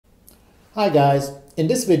Hi guys, in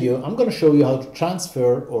this video I'm going to show you how to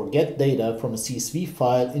transfer or get data from a CSV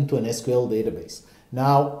file into an SQL database.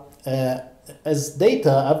 Now as data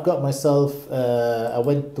I've got myself, I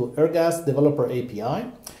went to Ergas Developer API.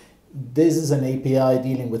 This is an API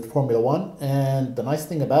dealing with Formula 1, and the nice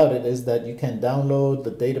thing about it is that you can download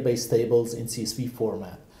the database tables in CSV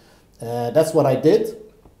format. That's what I did.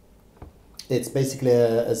 It's basically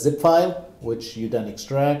a zip file which you then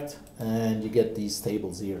extract and you get these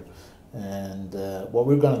tables here. And what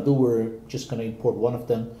we're going to do, we're just going to import one of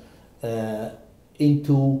them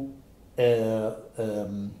into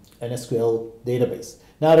an SQL database.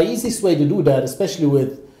 Now the easiest way to do that, especially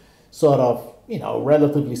with sort of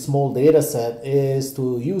relatively small data set, is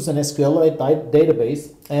to use an SQLIte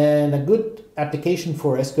database. And a good application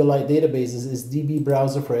for SQLIte databases is DB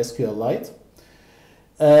browser for SQLIte.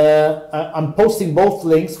 I'm posting both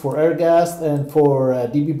links for Ergast and for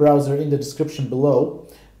DB browser in the description below.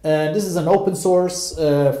 And this is an open source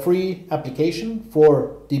free application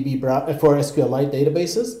for for SQLIte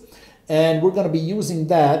databases, and we're going to be using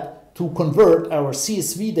that to convert our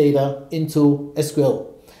CSV data into SQL.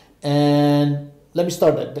 And let me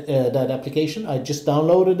start that application. I just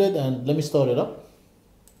downloaded it, and let me start it up.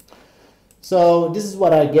 So this is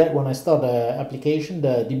what I get when I start the application,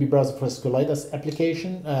 the DB browser for SQLIte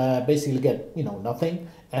application. Basically get nothing,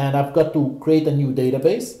 and I've got to create a new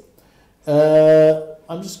database.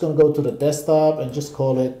 I'm just going to go to the desktop and just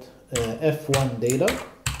call it F1 data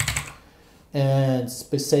and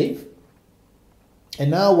save.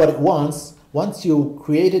 And now what it wants, once you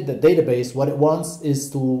created the database, what it wants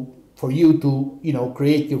is for you to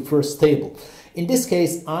create your first table. In this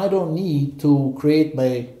case, I don't need to create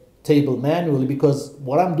my table manually, because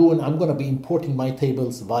what I'm doing, I'm going to be importing my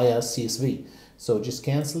tables via CSV. So just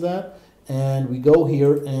cancel that, and we go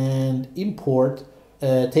here and import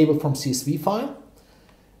a table from CSV file.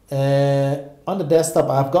 On the desktop,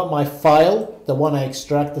 I've got my file, the one I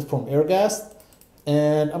extracted from Ergast,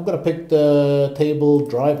 and I'm going to pick the table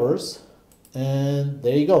drivers, and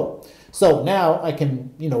there you go. So now I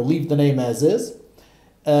can leave the name as is.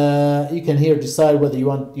 You can here decide whether you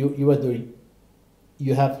want to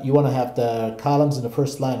have the columns in the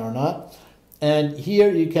first line or not, and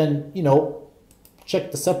here you can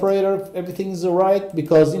check the separator if everything is alright,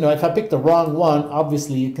 because if I pick the wrong one,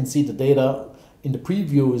 obviously you can see the data in the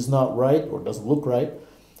preview is not right or doesn't look right,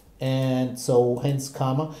 and so hence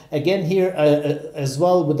comma. Again here as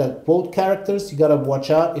well with the quote characters, you gotta watch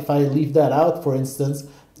out. If I leave that out, for instance,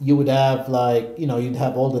 you would have you'd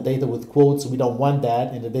have all the data with quotes. We don't want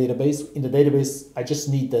that in the database. In the database, I just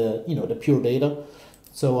need the the pure data,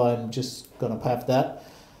 so I'm just gonna have that.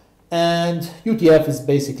 And UTF is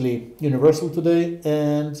basically universal today,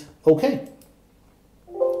 and okay.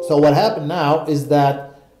 So what happened now is that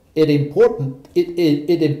it imported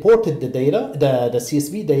the data, the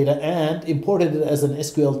CSV data, and imported it as an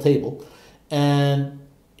SQL table. And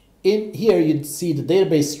in here you'd see the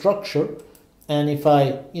database structure, and if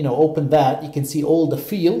I open that, you can see all the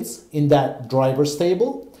fields in that drivers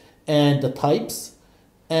table and the types.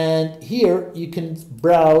 And here you can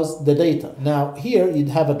browse the data. Now here you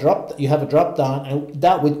have a drop down, and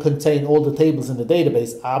that would contain all the tables in the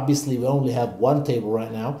database. Obviously we only have one table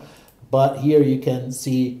right now, but here you can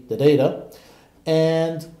see the data.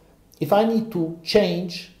 And if I need to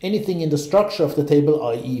change anything in the structure of the table,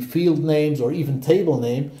 i.e. field names or even table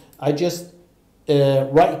name, I just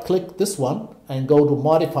right click this one and go to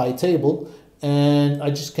modify table, and I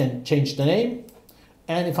just can change the name.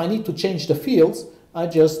 And if I need to change the fields, I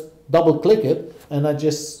just double click it, and I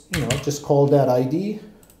just just call that ID,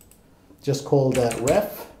 just call that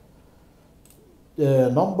ref,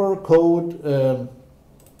 number, code,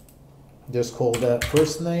 just call that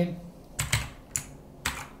first name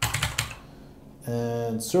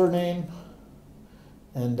and surname,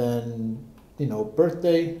 and then birth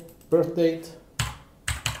date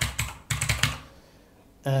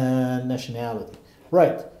and nationality,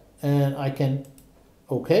 right? And I can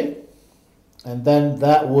okay, and then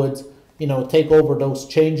that would take over those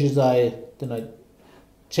changes I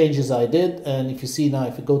did. And if you see now,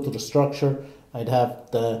 if you go to the structure, I'd have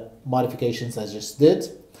the modifications I just did.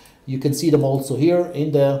 You can see them also here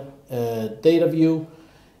in the data view.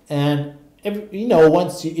 And if you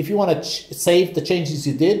want to save the changes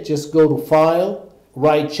you did, just go to File,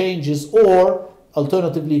 Write Changes, or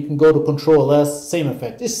alternatively you can go to Control S, same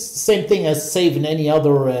effect. It's the same thing as save in any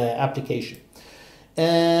other application.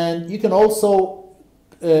 And you can also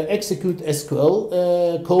execute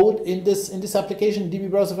SQL code in this application,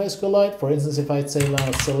 DB browser for SQLIte. For instance, if I say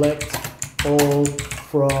now select all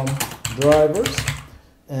from drivers,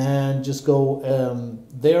 and just go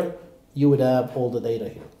there, you would have all the data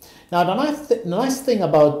here. Now, the nice thing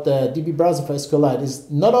about the DB browser for SQLIte is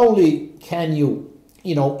not only can you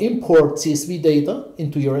import CSV data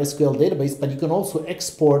into your SQL database, but you can also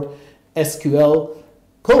export SQL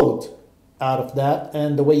code out of that.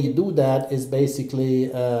 And the way you do that is basically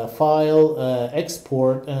file,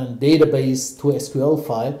 export, and database to SQL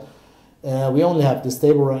file. We only have this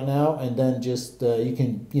table right now, and then just you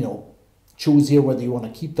can choose here whether you want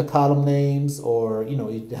to keep the column names or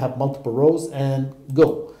you have multiple rows, and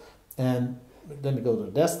go. And then we go to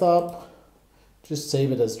the desktop, just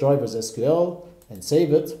save it as drivers SQL and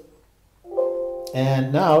save it.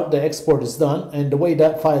 And now the export is done, and the way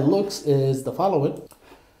that file looks is the following.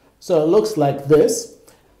 So it looks like this.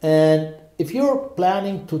 And if you're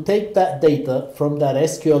planning to take that data from that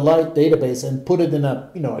SQLIte database and put it in a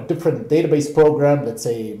different database program, let's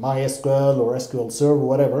say MySQL or SQL Server,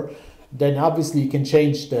 whatever, then obviously you can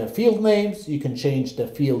change the field names, you can change the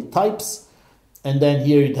field types, and then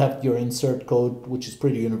here you'd have your insert code, which is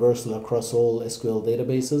pretty universal across all SQL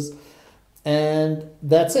databases. And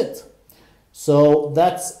that's it. So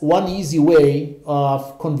that's one easy way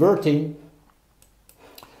of converting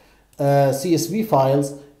CSV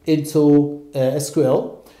files into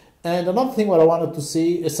SQL. And another thing what I wanted to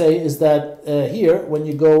say is that here, when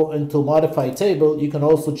you go into modify table, you can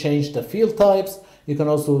also change the field types. You can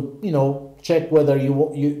also check whether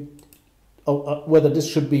whether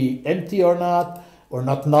this should be empty or not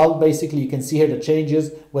null. Basically, you can see here the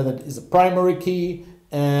changes, whether it is a primary key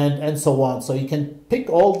and so on. So you can pick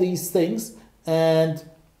all these things, and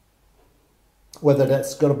whether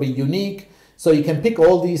that's going to be unique. So you can pick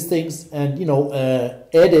all these things and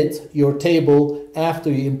edit your table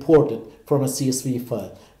after you import it from a CSV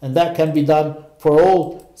file, and that can be done for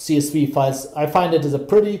all CSV files. I find it is a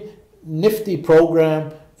pretty nifty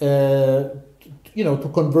program to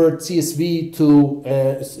convert CSV to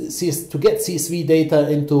get CSV data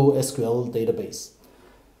into SQL database.